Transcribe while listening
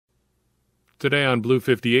Today on Blue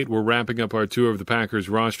 58, we're wrapping up our tour of the Packers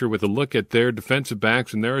roster with a look at their defensive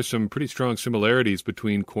backs, and there are some pretty strong similarities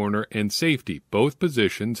between corner and safety. Both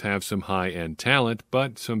positions have some high-end talent,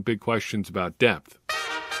 but some big questions about depth.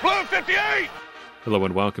 Blue 58! Hello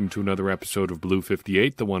and welcome to another episode of Blue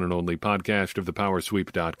 58, the one and only podcast of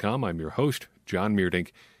thepowersweep.com. I'm your host, John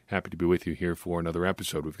Meerdink. Happy to be with you here for another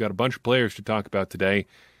episode. We've got a bunch of players to talk about today,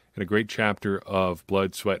 and a great chapter of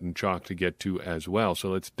blood, sweat, and chalk to get to as well. So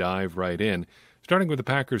let's dive right in, starting with the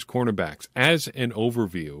Packers cornerbacks. As an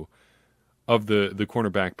overview of the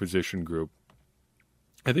cornerback position group,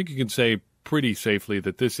 I think you can say pretty safely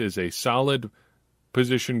that this is a solid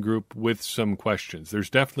position group with some questions. There's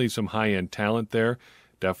definitely some high-end talent there,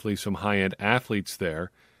 definitely some high-end athletes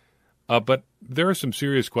there, but there are some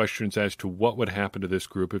serious questions as to what would happen to this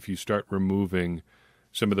group if you start removing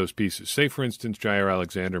some of those pieces. Say, for instance, Jaire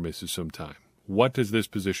Alexander misses some time. What does this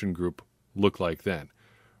position group look like then?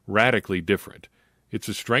 Radically different. It's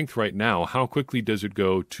a strength right now. How quickly does it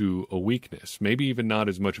go to a weakness? Maybe even not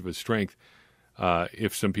as much of a strength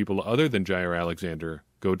if some people other than Jaire Alexander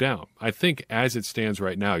go down. I think as it stands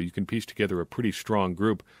right now, you can piece together a pretty strong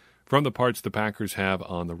group from the parts the Packers have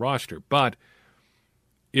on the roster. But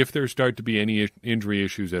if there start to be any injury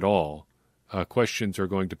issues at all, questions are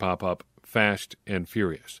going to pop up fast and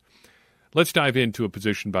furious. Let's dive into a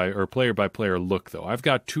player-by-player look, though. I've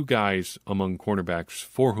got two guys among cornerbacks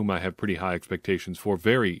for whom I have pretty high expectations for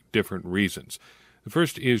very different reasons. The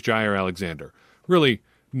first is Jaire Alexander. Really,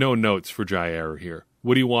 no notes for Jaire here.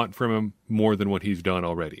 What do you want from him more than what he's done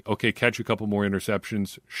already? Okay, catch a couple more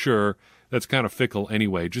interceptions. Sure, that's kind of fickle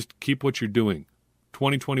anyway. Just keep what you're doing.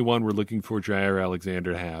 2021, we're looking for Jaire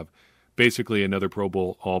Alexander to have basically another Pro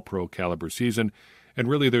Bowl, All-Pro caliber season. And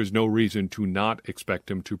really, there's no reason to not expect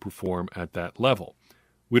him to perform at that level.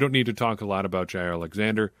 We don't need to talk a lot about Jaire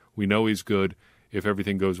Alexander. We know he's good. If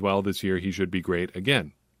everything goes well this year, he should be great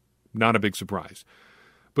again. Not a big surprise.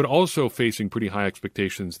 But also facing pretty high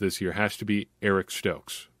expectations this year has to be Eric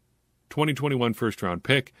Stokes. 2021 first-round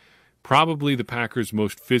pick, probably the Packers'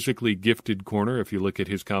 most physically gifted corner if you look at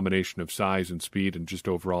his combination of size and speed and just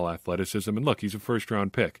overall athleticism. And look, he's a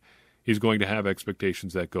first-round pick. He's going to have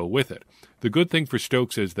expectations that go with it. The good thing for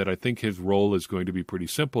Stokes is that I think his role is going to be pretty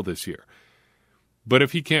simple this year. But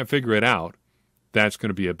if he can't figure it out, that's going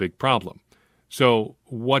to be a big problem. So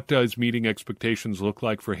what does meeting expectations look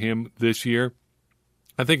like for him this year?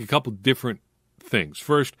 I think a couple different things.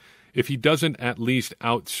 First, if he doesn't at least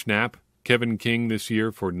out-snap Kevin King this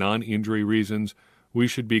year for non-injury reasons, we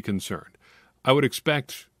should be concerned. I would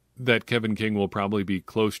expect that Kevin King will probably be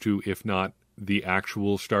close to, if not the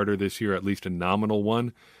actual starter this year, at least a nominal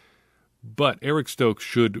one. But Eric Stokes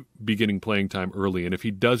should be getting playing time early, and if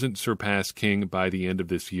he doesn't surpass King by the end of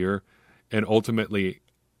this year and ultimately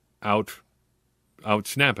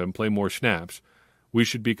out-snap him, play more snaps, we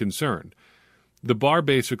should be concerned. The bar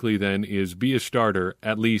basically then is be a starter,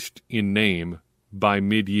 at least in name, by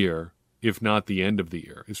mid-year, if not the end of the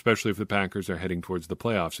year, especially if the Packers are heading towards the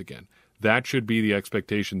playoffs again. That should be the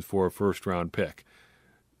expectations for a first-round pick.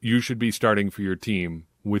 You should be starting for your team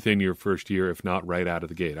within your first year, if not right out of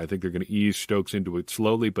the gate. I think they're going to ease Stokes into it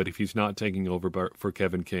slowly, but if he's not taking over for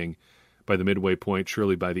Kevin King by the midway point,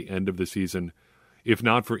 surely by the end of the season, if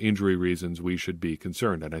not for injury reasons, we should be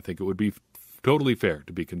concerned, and I think it would be totally fair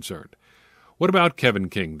to be concerned. What about Kevin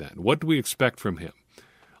King, then? What do we expect from him?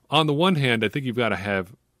 On the one hand, I think you've got to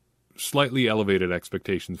have slightly elevated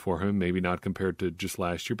expectations for him, maybe not compared to just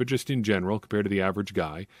last year, but just in general, compared to the average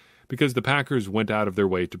guy, because the Packers went out of their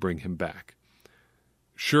way to bring him back.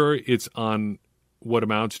 Sure, it's on what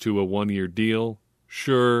amounts to a one-year deal.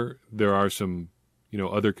 Sure, there are some,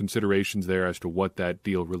 other considerations there as to what that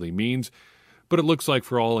deal really means. But it looks like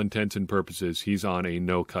for all intents and purposes, he's on a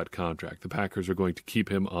no-cut contract. The Packers are going to keep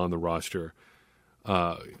him on the roster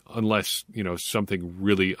unless, something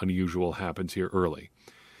really unusual happens here early.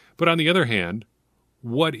 But on the other hand,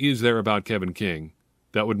 what is there about Kevin King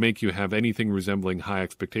that would make you have anything resembling high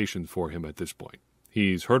expectations for him at this point?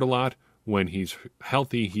 He's hurt a lot. When he's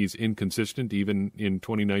healthy, he's inconsistent, even in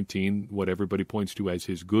 2019, what everybody points to as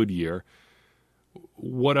his good year.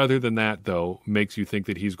 What other than that, though, makes you think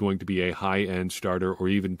that he's going to be a high-end starter or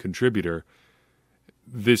even contributor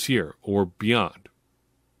this year or beyond?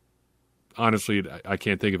 Honestly, I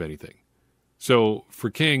can't think of anything. So for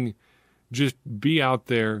King, just be out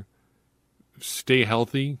there, stay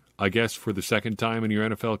healthy, I guess, for the second time in your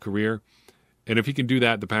NFL career. And if he can do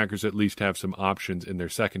that, the Packers at least have some options in their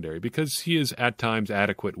secondary because he is at times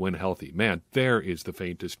adequate when healthy. Man, there is the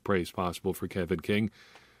faintest praise possible for Kevin King.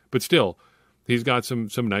 But still, he's got some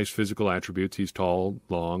nice physical attributes. He's tall,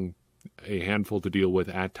 long, a handful to deal with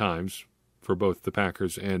at times for both the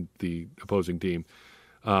Packers and the opposing team.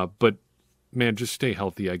 But, man, just stay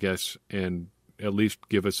healthy, I guess, and at least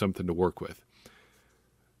give us something to work with.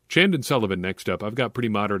 Chandon Sullivan next up. I've got pretty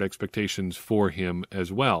moderate expectations for him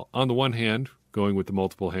as well. On the one hand, going with the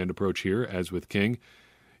multiple hand approach here, as with King,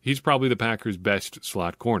 he's probably the Packers' best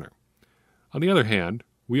slot corner. On the other hand,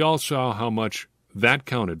 we all saw how much that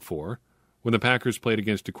counted for when the Packers played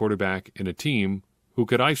against a quarterback in a team who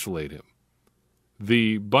could isolate him.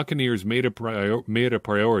 The Buccaneers made a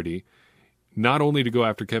priority not only to go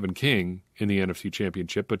after Kevin King in the NFC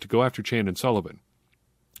Championship, but to go after Chandon Sullivan.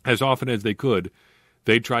 As often as they could,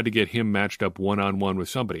 they tried to get him matched up one-on-one with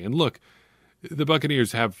somebody. And look, the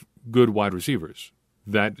Buccaneers have good wide receivers.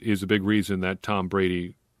 That is a big reason that Tom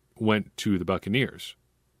Brady went to the Buccaneers.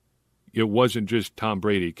 It wasn't just Tom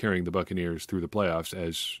Brady carrying the Buccaneers through the playoffs,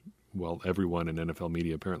 as, well, everyone in NFL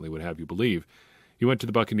media apparently would have you believe. He went to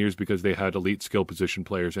the Buccaneers because they had elite skill position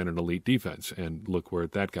players and an elite defense, and look where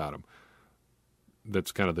that got him.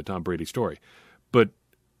 That's kind of the Tom Brady story. But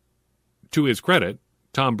to his credit,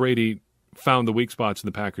 Tom Brady found the weak spots in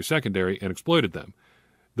the Packers secondary and exploited them.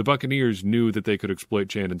 The Buccaneers knew that they could exploit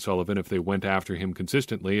Chandon Sullivan if they went after him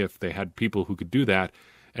consistently, if they had people who could do that,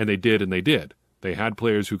 and they did, and they did. They had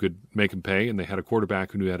players who could make him pay, and they had a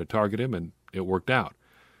quarterback who knew how to target him, and it worked out.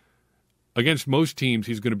 Against most teams,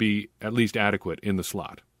 he's going to be at least adequate in the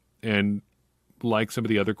slot. And like some of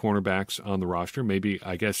the other cornerbacks on the roster, maybe,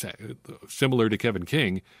 I guess, similar to Kevin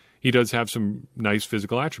King, he does have some nice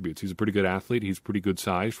physical attributes. He's a pretty good athlete. He's pretty good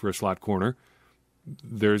size for a slot corner.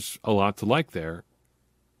 There's a lot to like there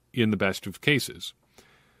in the best of cases.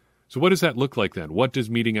 So what does that look like then? What does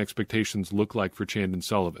meeting expectations look like for Chandon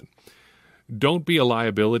Sullivan? Don't be a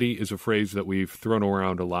liability is a phrase that we've thrown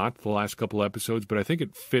around a lot the last couple episodes, but I think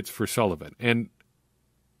it fits for Sullivan. And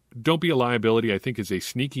don't be a liability, I think, is a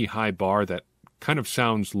sneaky high bar that kind of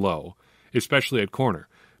sounds low, especially at corner.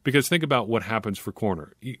 Because think about what happens for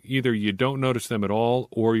corner. Either you don't notice them at all,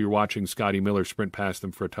 or you're watching Scotty Miller sprint past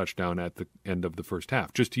them for a touchdown at the end of the first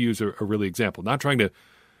half. Just to use a really example. Not trying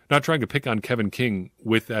to pick on Kevin King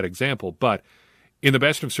with that example, but in the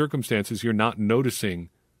best of circumstances, you're not noticing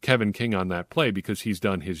Kevin King on that play because he's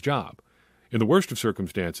done his job. In the worst of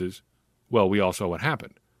circumstances, well, we all saw what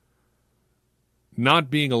happened. Not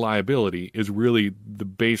being a liability is really the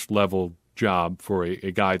base level job for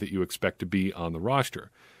a guy that you expect to be on the roster.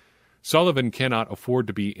 Sullivan cannot afford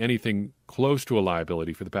to be anything close to a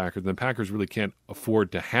liability for the Packers, and the Packers really can't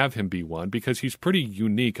afford to have him be one because he's pretty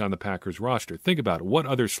unique on the Packers roster. Think about it. What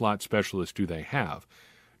other slot specialists do they have?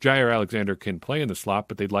 Jair Alexander can play in the slot,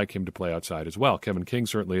 but they'd like him to play outside as well. Kevin King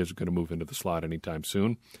certainly isn't going to move into the slot anytime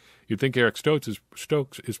soon. You'd think Eric Stokes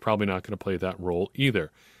is probably not going to play that role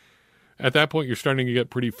either. At that point, you're starting to get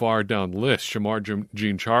pretty far down the list. Shamar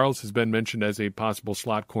Jean-Charles has been mentioned as a possible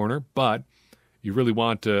slot corner, but you really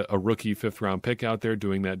want a rookie fifth-round pick out there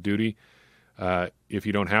doing that duty. If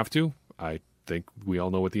you don't have to, I think we all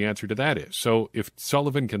know what the answer to that is. So if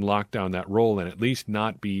Sullivan can lock down that role and at least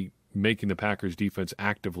not be making the Packers' defense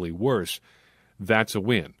actively worse, that's a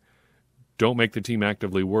win. Don't make the team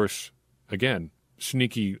actively worse. Again,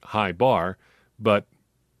 sneaky high bar, but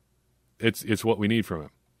it's what we need from him.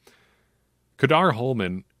 Kadar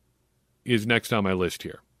Hollman is next on my list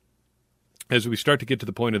here. As we start to get to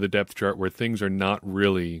the point of the depth chart where things are not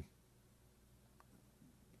really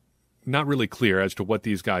clear as to what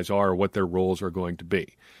these guys are or what their roles are going to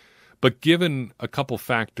be. But given a couple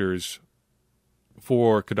factors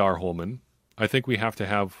for Kadar Hollman, I think we have to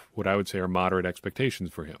have what I would say are moderate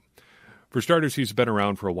expectations for him. For starters, he's been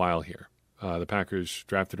around for a while here. The Packers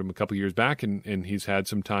drafted him a couple years back, and he's had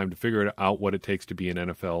some time to figure out what it takes to be an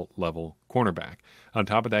NFL-level cornerback. On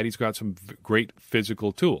top of that, he's got some great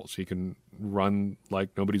physical tools. He can run like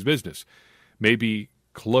nobody's business. Maybe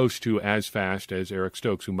close to as fast as Eric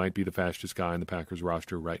Stokes, who might be the fastest guy on the Packers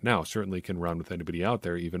roster right now. Certainly can run with anybody out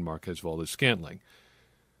there, even Marquez Valdes-Scantling.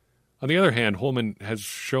 On the other hand, Hollman has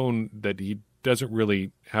shown that he doesn't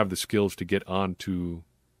really have the skills to get onto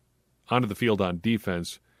the field on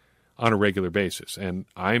defense on a regular basis. And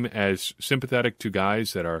I'm as sympathetic to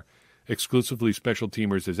guys that are exclusively special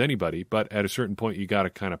teamers as anybody, but at a certain point you got to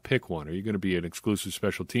kind of pick one. Are you going to be an exclusive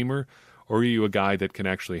special teamer, or are you a guy that can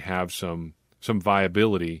actually have some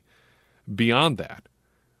viability beyond that?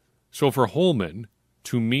 So for Hollman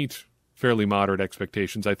to meet fairly moderate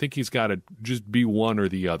expectations, I think he's got to just be one or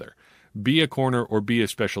the other. Be a corner or be a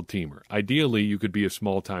special teamer. Ideally, you could be a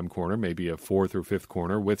small-time corner, maybe a fourth or fifth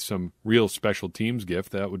corner with some real special teams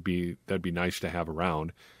gift. That'd be nice to have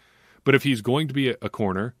around. But if he's going to be a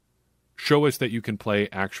corner, show us that you can play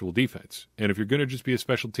actual defense. And if you're going to just be a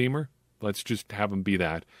special teamer, let's just have him be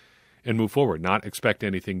that and move forward. Not expect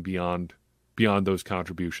anything beyond beyond those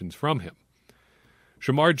contributions from him.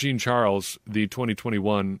 Shamar Jean-Charles, the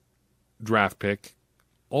 2021 draft pick,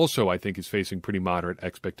 also I think is facing pretty moderate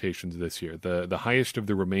expectations this year, the highest of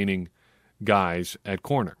the remaining guys at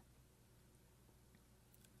corner.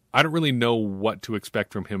 I don't really know what to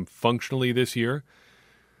expect from him functionally this year,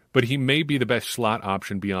 but he may be the best slot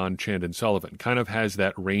option beyond Chandon Sullivan. Kind of has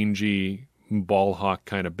that rangy ball hawk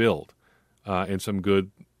kind of build and some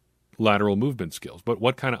good lateral movement skills. But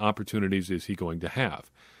what kind of opportunities is he going to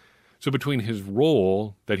have? So between his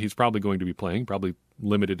role that he's probably going to be playing, probably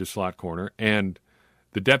limited to slot corner, and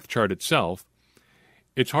the depth chart itself,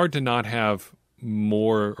 it's hard to not have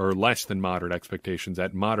more or less than moderate expectations,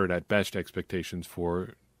 at moderate at best expectations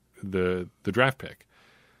for the draft pick.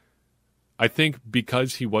 I think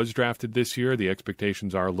because he was drafted this year, the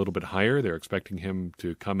expectations are a little bit higher. They're expecting him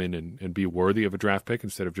to come in and be worthy of a draft pick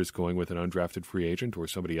instead of just going with an undrafted free agent or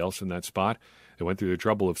somebody else in that spot. They went through the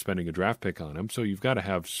trouble of spending a draft pick on him, so you've got to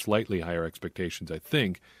have slightly higher expectations, I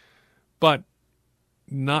think. But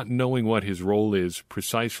not knowing what his role is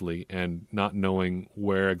precisely and not knowing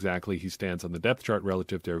where exactly he stands on the depth chart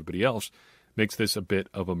relative to everybody else makes this a bit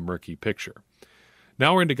of a murky picture.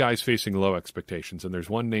 Now we're into guys facing low expectations, and there's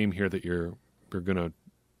one name here that you're going to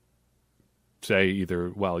say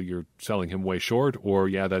either, well, you're selling him way short, or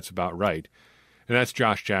yeah, that's about right, and that's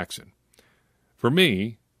Josh Jackson. For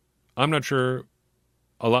me, I'm not sure,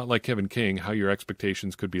 a lot like Kevin King, how your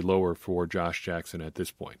expectations could be lower for Josh Jackson at this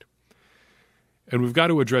point. And we've got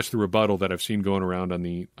to address the rebuttal that I've seen going around on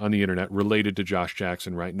the internet related to Josh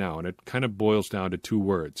Jackson right now, and it kind of boils down to two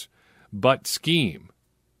words: but scheme.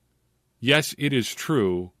 Yes, it is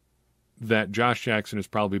true that Josh Jackson has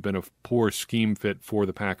probably been a poor scheme fit for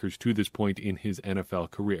the Packers to this point in his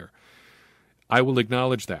NFL career. I will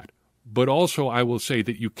acknowledge that. But also I will say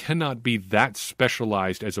that you cannot be that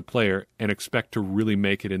specialized as a player and expect to really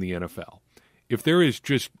make it in the NFL. If there is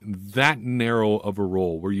just that narrow of a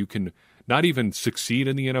role where you can not even succeed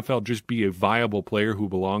in the NFL, just be a viable player who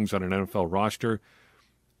belongs on an NFL roster,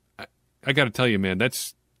 I got to tell you, man,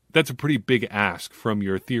 that's a pretty big ask from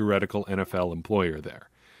your theoretical NFL employer there.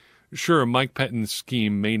 Sure, Mike Pettine's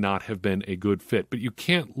scheme may not have been a good fit, but you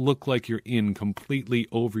can't look like you're in completely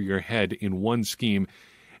over your head in one scheme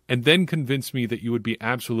and then convince me that you would be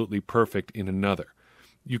absolutely perfect in another.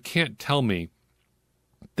 You can't tell me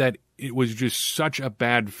that it was just such a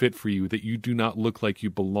bad fit for you that you do not look like you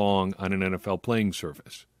belong on an NFL playing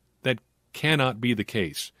surface. That cannot be the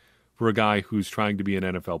case for a guy who's trying to be an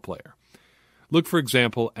NFL player. Look, for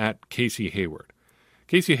example, at Casey Hayward.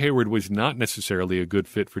 Casey Hayward was not necessarily a good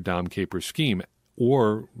fit for Dom Capers' scheme,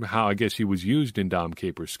 or how I guess he was used in Dom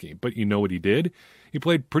Capers' scheme. But you know what he did? He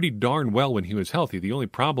played pretty darn well when he was healthy. The only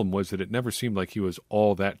problem was that it never seemed like he was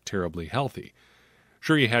all that terribly healthy.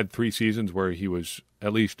 Sure, he had 3 seasons where he was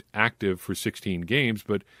at least active for 16 games,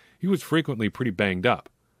 but he was frequently pretty banged up.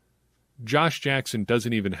 Josh Jackson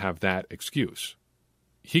doesn't even have that excuse.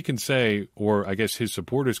 He can say, or I guess his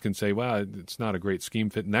supporters can say, well, it's not a great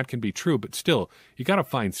scheme fit, and that can be true, but still, you got to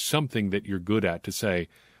find something that you're good at to say,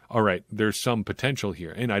 all right, there's some potential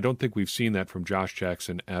here. And I don't think we've seen that from Josh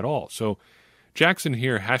Jackson at all. So Jackson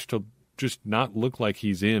here has to just not look like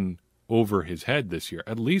he's in over his head this year,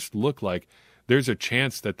 at least look like there's a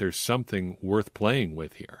chance that there's something worth playing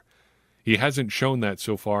with here. He hasn't shown that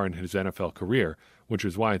so far in his NFL career, which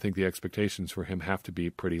is why I think the expectations for him have to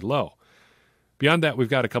be pretty low. Beyond that, we've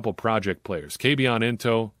got a couple project players. Kabion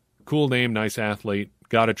Ento, cool name, nice athlete.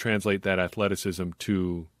 Got to translate that athleticism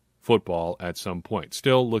to football at some point.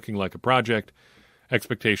 Still looking like a project.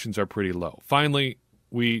 Expectations are pretty low. Finally,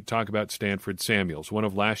 we talk about Stanford Samuels, one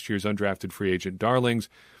of last year's undrafted free agent darlings.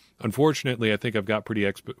 Unfortunately, I think I've got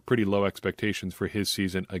pretty low expectations for his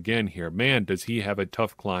season again here. Man, does he have a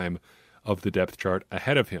tough climb of the depth chart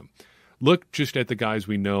ahead of him. Look just at the guys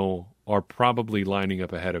we know are probably lining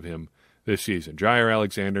up ahead of him this season. Jair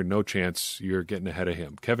Alexander, no chance you're getting ahead of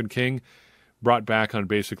him. Kevin King, brought back on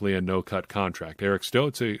basically a no-cut contract. Eric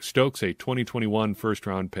Stokes, a 2021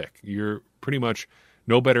 first-round pick. You're pretty much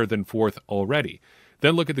no better than 4th already.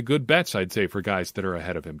 Then look at the good bets, I'd say, for guys that are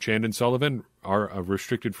ahead of him. Chandon Sullivan, a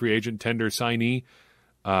restricted free agent tender signee,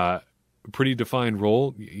 pretty defined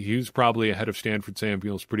role. He's probably ahead of Stanford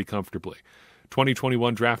Samuels pretty comfortably.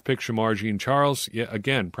 2021 draft pick Shamar Jean-Charles,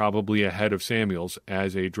 again, probably ahead of Samuels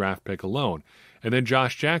as a draft pick alone. And then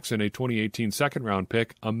Josh Jackson, a 2018 second-round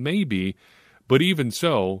pick, a maybe, but even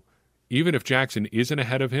so, even if Jackson isn't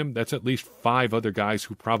ahead of him, that's at least 5 other guys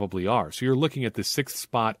who probably are. So you're looking at the 6th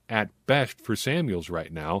spot at best for Samuels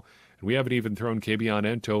right now, and we haven't even thrown Kabion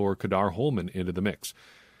Ento or Kadar Holman into the mix.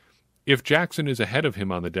 If Jackson is ahead of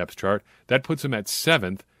him on the depth chart, that puts him at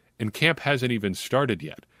 7th, and camp hasn't even started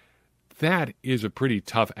yet. that is a pretty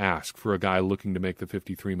tough ask for a guy looking to make the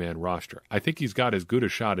 53-man roster. I think he's got as good a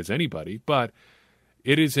shot as anybody, but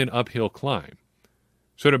it is an uphill climb.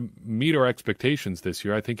 So to meet our expectations this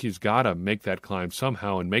year, I think he's got to make that climb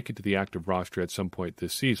somehow and make it to the active roster at some point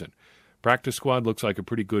this season. Practice squad looks like a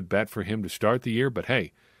pretty good bet for him to start the year, but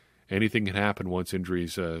hey, anything can happen once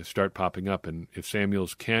injuries start popping up. And if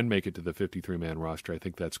Samuels can make it to the 53-man roster, I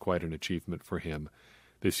think that's quite an achievement for him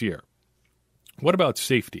this year. What about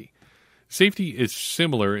safety? Safety is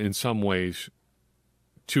similar in some ways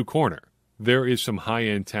to corner. There is some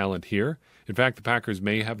high-end talent here. In fact, the Packers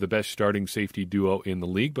may have the best starting safety duo in the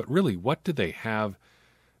league, but really, what do they have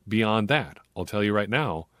beyond that? I'll tell you right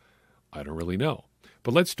now, I don't really know.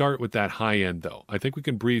 But let's start with that high end, though. I think we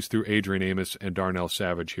can breeze through Adrian Amos and Darnell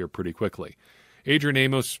Savage here pretty quickly. Adrian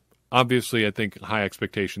Amos, obviously, I think high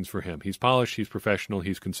expectations for him. He's polished, he's professional,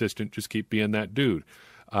 he's consistent. Just keep being that dude.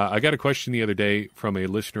 I got a question the other day from a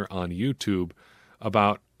listener on YouTube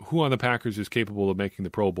about who on the Packers is capable of making the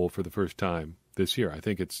Pro Bowl for the first time this year. I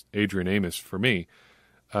think it's Adrian Amos for me,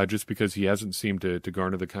 just because he hasn't seemed to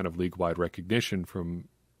garner the kind of league-wide recognition from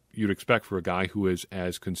you'd expect for a guy who is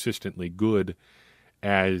as consistently good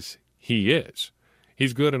as he is.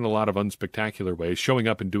 He's good in a lot of unspectacular ways. Showing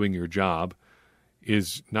up and doing your job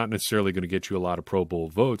is not necessarily going to get you a lot of Pro Bowl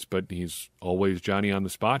votes, but he's always Johnny on the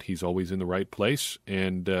spot. He's always in the right place,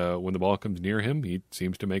 and when the ball comes near him, he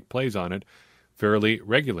seems to make plays on it fairly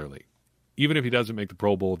regularly. Even if he doesn't make the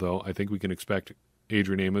Pro Bowl, though, I think we can expect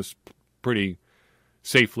Adrian Amos pretty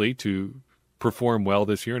safely to perform well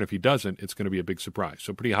this year, and if he doesn't, it's going to be a big surprise.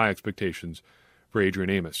 So pretty high expectations for Adrian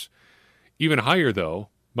Amos. Even higher, though,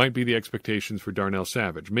 might be the expectations for Darnell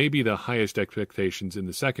Savage. Maybe the highest expectations in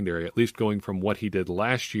the secondary, at least going from what he did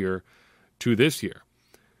last year to this year.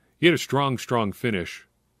 He had a strong finish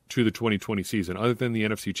to the 2020 season, other than the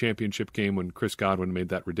NFC Championship game when Chris Godwin made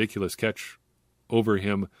that ridiculous catch over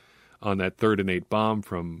him on that 3rd and 8 bomb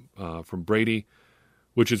from Brady,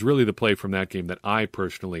 which is really the play from that game that I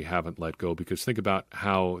personally haven't let go, because think about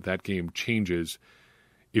how that game changes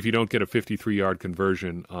if you don't get a 53-yard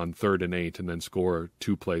conversion on 3rd and 8 and then score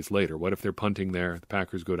 2 plays later. What if they're punting there, the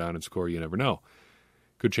Packers go down and score? You never know.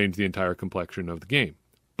 Could change the entire complexion of the game.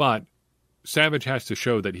 But Savage has to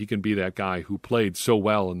show that he can be that guy who played so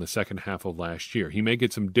well in the second half of last year. He may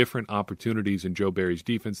get some different opportunities in Joe Barry's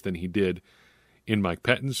defense than he did in Mike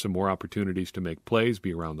Pettine's, some more opportunities to make plays,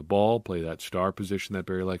 be around the ball, play that star position that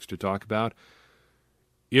Barry likes to talk about.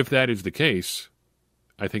 If that is the case,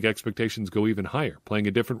 I think expectations go even higher. Playing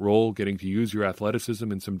a different role, getting to use your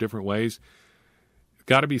athleticism in some different ways,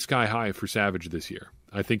 got to be sky high for Savage this year.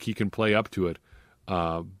 I think he can play up to it,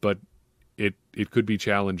 but it could be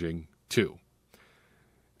challenging too.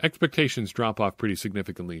 Expectations drop off pretty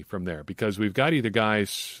significantly from there, because we've got either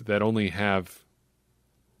guys that only have,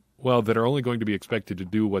 that are only going to be expected to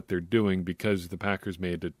do what they're doing because the Packers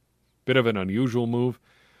made a bit of an unusual move,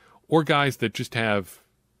 or guys that just have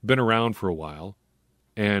been around for a while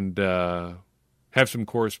and have some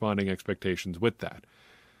corresponding expectations with that.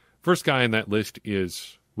 First guy on that list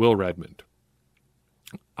is Will Redmond.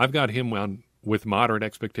 I've got him on with moderate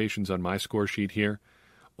expectations on my score sheet here,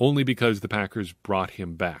 only because the Packers brought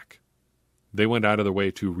him back. They went out of their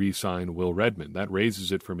way to re-sign Will Redmond. That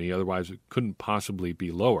raises it for me, otherwise it couldn't possibly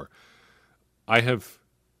be lower. I have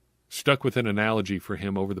stuck with an analogy for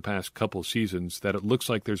him over the past couple seasons that it looks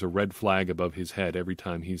like there's a red flag above his head every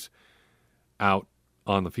time he's out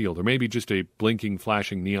on the field, or maybe just a blinking,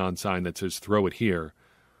 flashing neon sign that says "throw it here"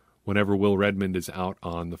 whenever Will Redmond is out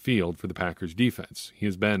on the field for the Packers defense. He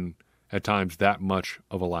has been, at times, that much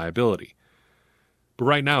of a liability. But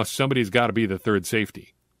right now, somebody's got to be the third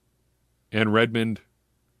safety. And Redmond,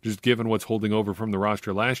 just given what's holding over from the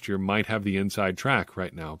roster last year, might have the inside track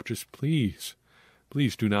right now. But just please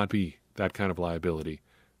do not be that kind of liability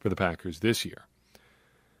for the Packers this year.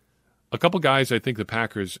 A couple guys I think the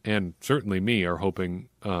Packers, and certainly me, are hoping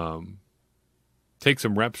take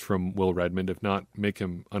some reps from Will Redmond, if not make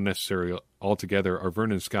him unnecessary altogether, are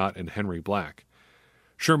Vernon Scott and Henry Black.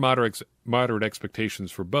 Sure, moderate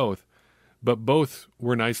expectations for both, but both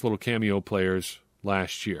were nice little cameo players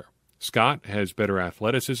last year. Scott has better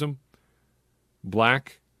athleticism.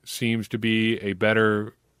 Black seems to be a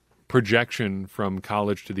better projection from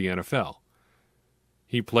college to the NFL.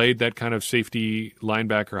 He played that kind of safety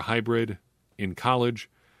linebacker hybrid in college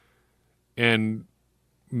and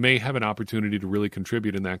may have an opportunity to really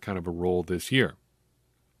contribute in that kind of a role this year.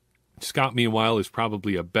 Scott, meanwhile, is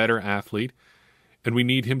probably a better athlete, and we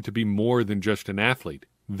need him to be more than just an athlete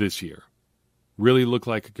this year. Really look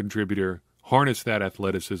like a contributor, harness that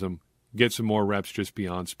athleticism, get some more reps just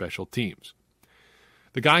beyond special teams.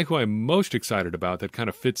 The guy who I'm most excited about that kind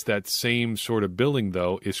of fits that same sort of billing,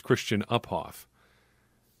 though, is Christian Uphoff.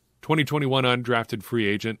 2021 undrafted free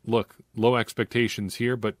agent. Look, low expectations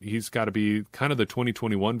here, but he's got to be kind of the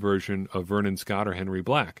 2021 version of Vernon Scott or Henry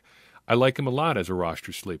Black. I like him a lot as a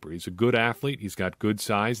roster sleeper. He's a good athlete. He's got good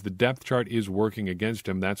size. The depth chart is working against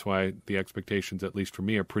him. That's why the expectations, at least for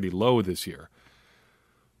me, are pretty low this year.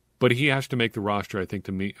 But he has to make the roster, I think,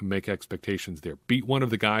 to make expectations there. Beat one of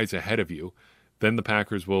the guys ahead of you. Then the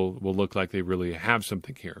Packers will look like they really have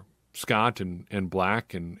something here. Scott and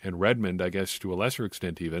Black and Redmond, I guess to a lesser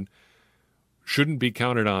extent even, shouldn't be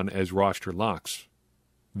counted on as roster locks.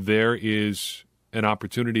 There is an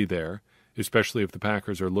opportunity there, especially if the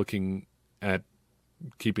Packers are looking at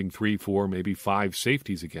keeping 3, 4, maybe 5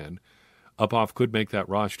 safeties again. Uphoff could make that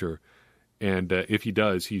roster, and if he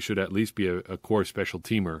does, he should at least be a core special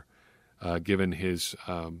teamer, given his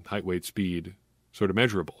height, weight, speed sort of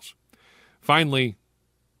measurables. Finally,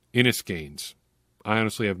 Innis Gaines. I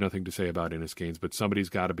honestly have nothing to say about Innis Gaines, but somebody's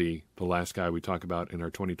got to be the last guy we talk about in our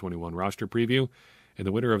 2021 roster preview, and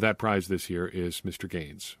the winner of that prize this year is Mr.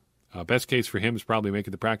 Gaines. Best case for him is probably making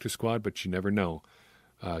the practice squad, but you never know,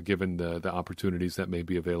 given the opportunities that may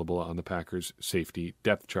be available on the Packers' safety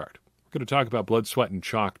depth chart. We're going to talk about Blood, Sweat, and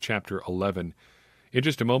Chalk, Chapter 11, in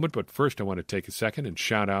just a moment, but first I want to take a second and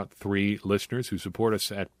shout out 3 listeners who support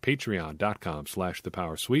us at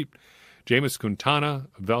patreon.com/thepowersweep. James Quintana,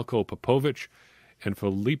 Velko Popovic, and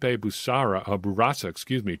Felipe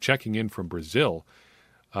Burasa, checking in from Brazil,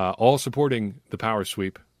 all supporting the Power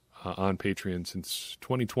Sweep on Patreon since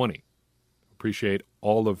 2020. Appreciate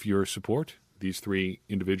all of your support, these 3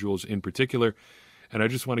 individuals in particular, and I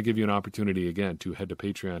just want to give you an opportunity again to head to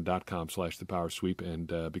patreon.com/thepowersweep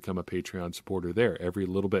and become a Patreon supporter there. Every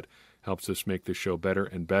little bit helps us make this show better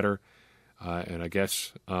and better. And I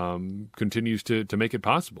guess continues to make it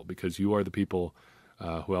possible because you are the people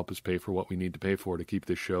who help us pay for what we need to pay for to keep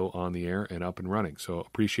this show on the air and up and running. So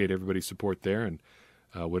appreciate everybody's support there, and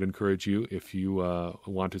would encourage you, if you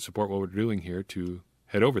want to support what we're doing here, to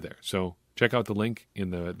head over there. So check out the link in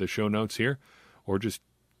the show notes here, or just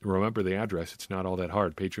remember the address. It's not all that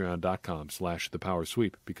hard,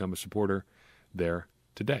 patreon.com/thepowersweep. Become a supporter there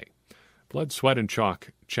today. Blood, Sweat, and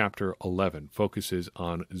Chalk, Chapter 11, focuses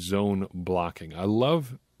on zone blocking. I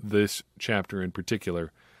love this chapter in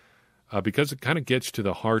particular because it kind of gets to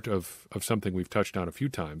the heart of something we've touched on a few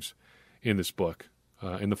times in this book,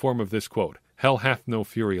 in the form of this quote: "Hell hath no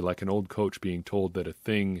fury like an old coach being told that a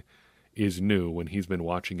thing is new when he's been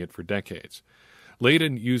watching it for decades."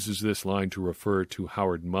 Layden uses this line to refer to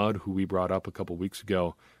Howard Mudd, who we brought up a couple weeks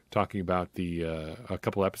ago, talking about a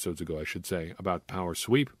couple episodes ago, I should say, about Power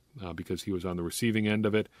Sweep, because he was on the receiving end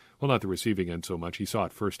of it. Well, not the receiving end so much. He saw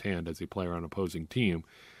it firsthand as a player on an opposing team.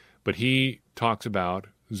 But he talks about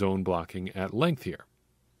zone blocking at length here.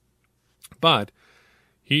 But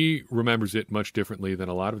he remembers it much differently than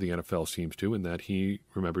a lot of the NFL seems to, in that he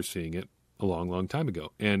remembers seeing it a long, long time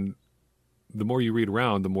ago. And the more you read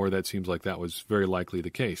around, the more that seems like that was very likely the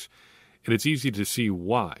case. And it's easy to see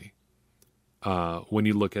why. When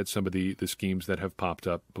you look at some of the schemes that have popped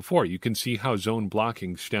up before. You can see how zone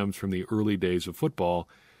blocking stems from the early days of football,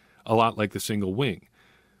 a lot like the single wing.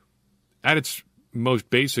 At its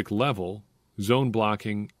most basic level, zone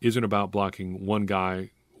blocking isn't about blocking one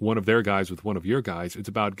of their guys with one of your guys. It's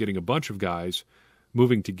about getting a bunch of guys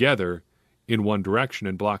moving together in one direction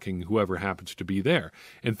and blocking whoever happens to be there.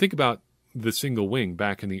 And think about the single wing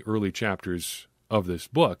back in the early chapters of this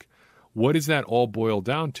book. What does that all boil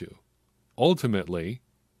down to? Ultimately,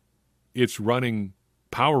 it's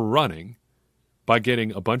power running by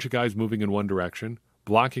getting a bunch of guys moving in one direction,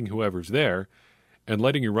 blocking whoever's there, and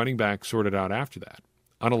letting your running back sort it out after that.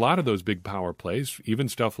 On a lot of those big power plays, even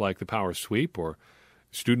stuff like the power sweep or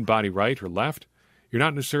student body right or left, you're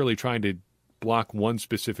not necessarily trying to block one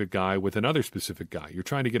specific guy with another specific guy. You're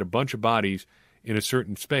trying to get a bunch of bodies in a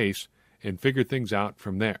certain space and figure things out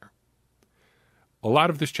from there. A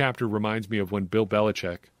lot of this chapter reminds me of when Bill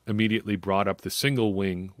Belichick immediately brought up the single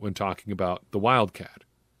wing when talking about the Wildcat.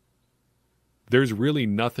 There's really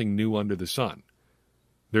nothing new under the sun.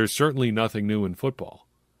 There's certainly nothing new in football.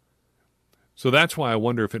 So that's why I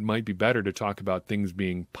wonder if it might be better to talk about things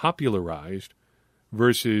being popularized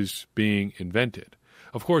versus being invented.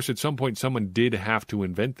 Of course, at some point someone did have to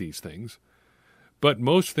invent these things, but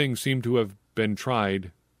most things seem to have been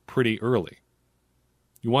tried pretty early.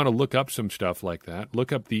 You want to look up some stuff like that.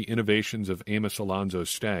 Look up the innovations of Amos Alonzo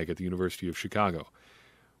Stagg at the University of Chicago.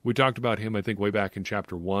 We talked about him, I think, way back in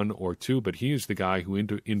Chapter 1 or 2, but he is the guy who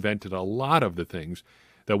invented a lot of the things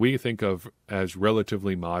that we think of as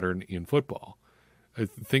relatively modern in football.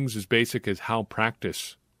 Things as basic as how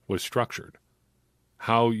practice was structured,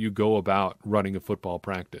 how you go about running a football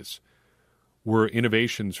practice were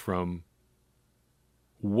innovations from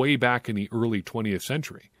way back in the early 20th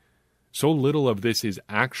century. So little of this is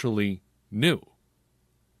actually new.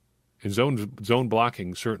 And zone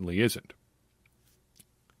blocking certainly isn't.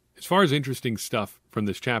 As far as interesting stuff from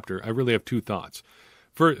this chapter, I really have two thoughts.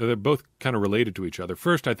 First, they're both kind of related to each other.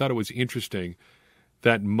 First, I thought it was interesting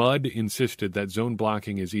that Mudd insisted that zone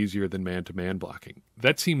blocking is easier than man-to-man blocking.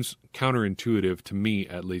 That seems counterintuitive to me,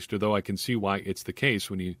 at least, although I can see why it's the case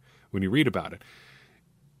when you read about it.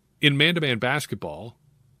 In man-to-man basketball,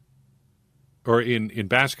 or in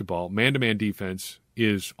basketball, man-to-man defense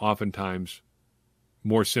is oftentimes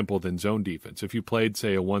more simple than zone defense. If you played,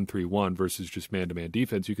 say, a 1-3-1 versus just man-to-man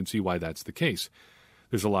defense, you can see why that's the case.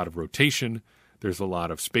 There's a lot of rotation. There's a lot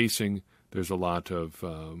of spacing. There's a lot of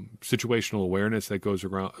situational awareness that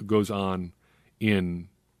goes on in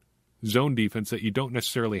zone defense that you don't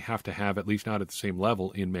necessarily have to have, at least not at the same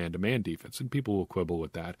level, in man-to-man defense. And people will quibble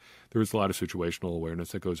with that. There is a lot of situational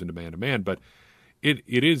awareness that goes into man-to-man, but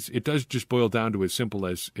it does just boil down to as simple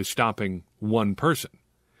as stopping one person.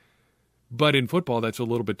 But in football, that's a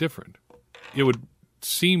little bit different. It would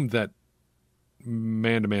seem that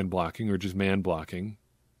man-to-man blocking or just man blocking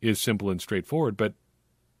is simple and straightforward, but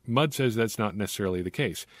Mudd says that's not necessarily the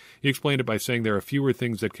case. He explained it by saying there are fewer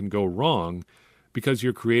things that can go wrong because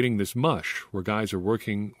you're creating this mush where guys are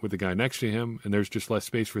working with the guy next to him and there's just less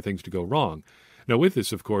space for things to go wrong. Now with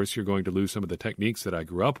this, of course, you're going to lose some of the techniques that I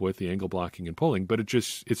grew up with, the angle blocking and pulling, but it's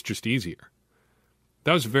just easier.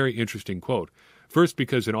 That was a very interesting quote. First,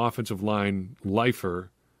 because an offensive line lifer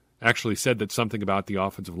actually said that something about the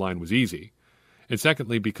offensive line was easy. And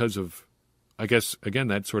secondly, because of, I guess, again,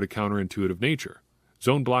 that sort of counterintuitive nature.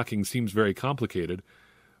 Zone blocking seems very complicated,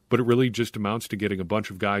 but it really just amounts to getting a bunch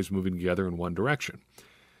of guys moving together in one direction.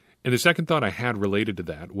 And the second thought I had related to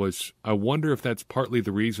that was, I wonder if that's partly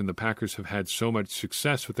the reason the Packers have had so much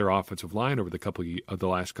success with their offensive line over the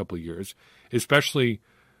last couple of years, especially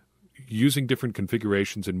using different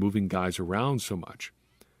configurations and moving guys around so much.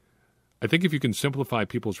 I think if you can simplify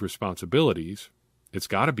people's responsibilities, it's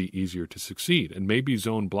got to be easier to succeed. And maybe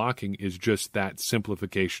zone blocking is just that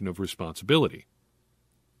simplification of responsibility.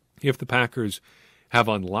 If the Packers have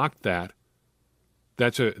unlocked that,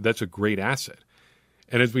 that's a great asset.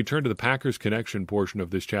 And as we turn to the Packers connection portion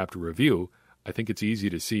of this chapter review, I think it's easy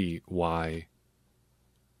to see why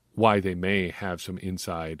they may have some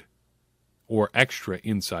inside or extra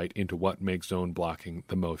insight into what makes zone blocking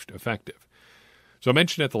the most effective. So I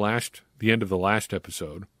mentioned at the end of the last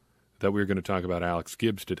episode that we were going to talk about Alex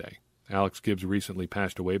Gibbs today. Alex Gibbs recently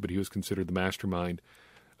passed away, but he was considered the mastermind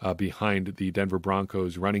behind the Denver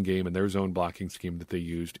Broncos running game and their zone blocking scheme that they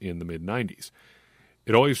used in the mid-'90s.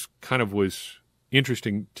 It always kind of was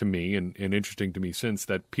interesting to me and interesting to me since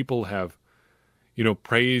that people have,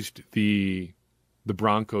 praised the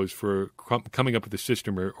Broncos for coming up with a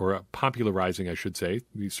system or popularizing, I should say,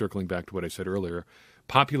 circling back to what I said earlier,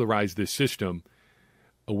 popularize this system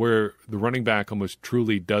where the running back almost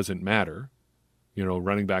truly doesn't matter.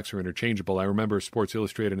 Running backs are interchangeable. I remember Sports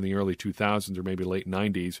Illustrated in the early 2000s or maybe late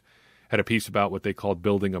 90s had a piece about what they called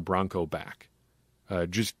building a Bronco back.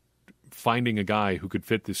 Just finding a guy who could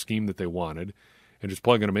fit the scheme that they wanted and just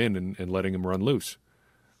plugging him in and letting him run loose.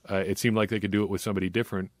 It seemed like they could do it with somebody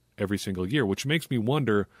different every single year, which makes me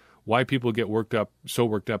wonder why people get worked up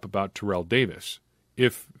about Terrell Davis.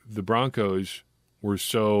 If the Broncos were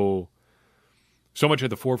so much at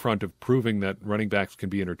the forefront of proving that running backs can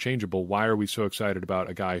be interchangeable, why are we so excited about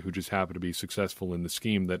a guy who just happened to be successful in the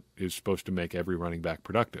scheme that is supposed to make every running back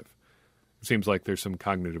productive? It seems like there's some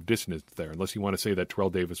cognitive dissonance there, unless you want to say that Terrell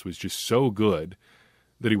Davis was just so good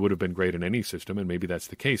that he would have been great in any system, and maybe that's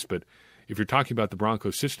the case. But if you're talking about the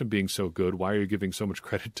Broncos system being so good, why are you giving so much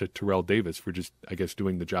credit to Terrell Davis for just, I guess,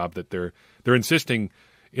 doing the job that they're insisting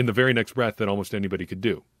in the very next breath that almost anybody could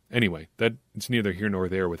do? Anyway, it's neither here nor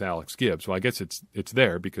there with Alex Gibbs. Well, I guess it's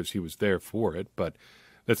there because he was there for it, but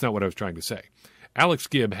that's not what I was trying to say. Alex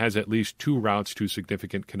Gibbs has at least two routes to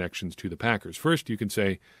significant connections to the Packers. First, you can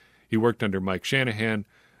say he worked under Mike Shanahan,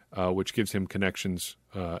 which gives him connections,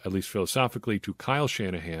 at least philosophically, to Kyle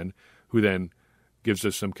Shanahan, who then gives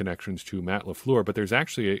us some connections to Matt LaFleur. But there's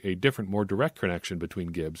actually a different, more direct connection between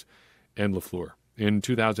Gibbs and LaFleur. In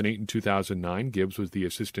 2008 and 2009, Gibbs was the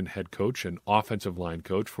assistant head coach and offensive line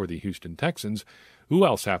coach for the Houston Texans. Who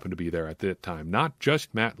else happened to be there at that time? Not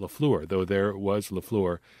just Matt LaFleur, though there was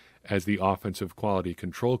LaFleur as the offensive quality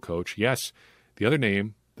control coach. Yes, the other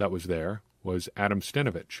name that was there was Adam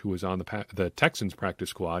Stenovich, who was on the Texans practice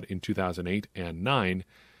squad in 2008 and 9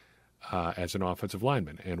 as an offensive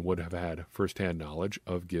lineman and would have had firsthand knowledge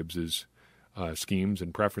of Gibbs's schemes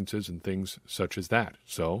and preferences and things such as that.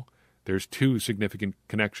 So there's two significant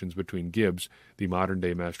connections between Gibbs, the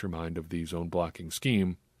modern-day mastermind of the zone-blocking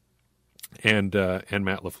scheme, and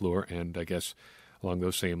Matt LaFleur, and I guess along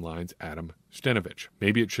those same lines, Adam Stenavich.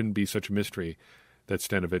 Maybe it shouldn't be such a mystery that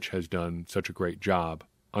Stenavich has done such a great job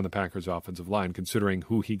on the Packers' offensive line, considering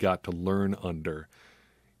who he got to learn under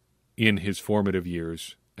in his formative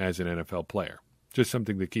years as an NFL player. Just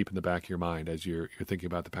something to keep in the back of your mind as you're thinking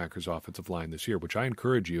about the Packers' offensive line this year, which I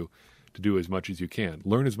encourage you to do as much as you can.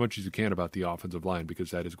 Learn as much as you can about the offensive line,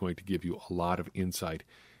 because that is going to give you a lot of insight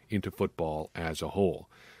into football as a whole.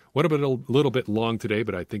 Went a little bit long today,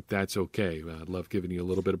 but I think that's okay. I love giving you a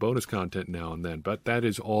little bit of bonus content now and then. But that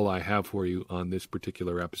is all I have for you on this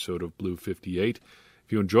particular episode of Blue 58.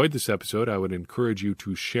 If you enjoyed this episode, I would encourage you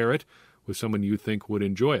to share it with someone you think would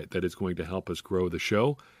enjoy it. That is going to help us grow the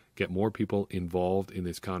show, get more people involved in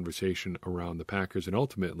this conversation around the Packers, and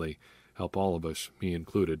ultimately help all of us, me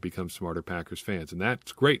included, become smarter Packers fans. And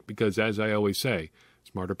that's great because, as I always say,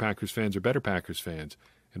 smarter Packers fans are better Packers fans,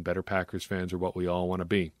 and better Packers fans are what we all want to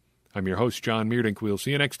be. I'm your host, John Meerdink. We'll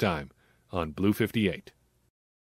see you next time on Blue 58.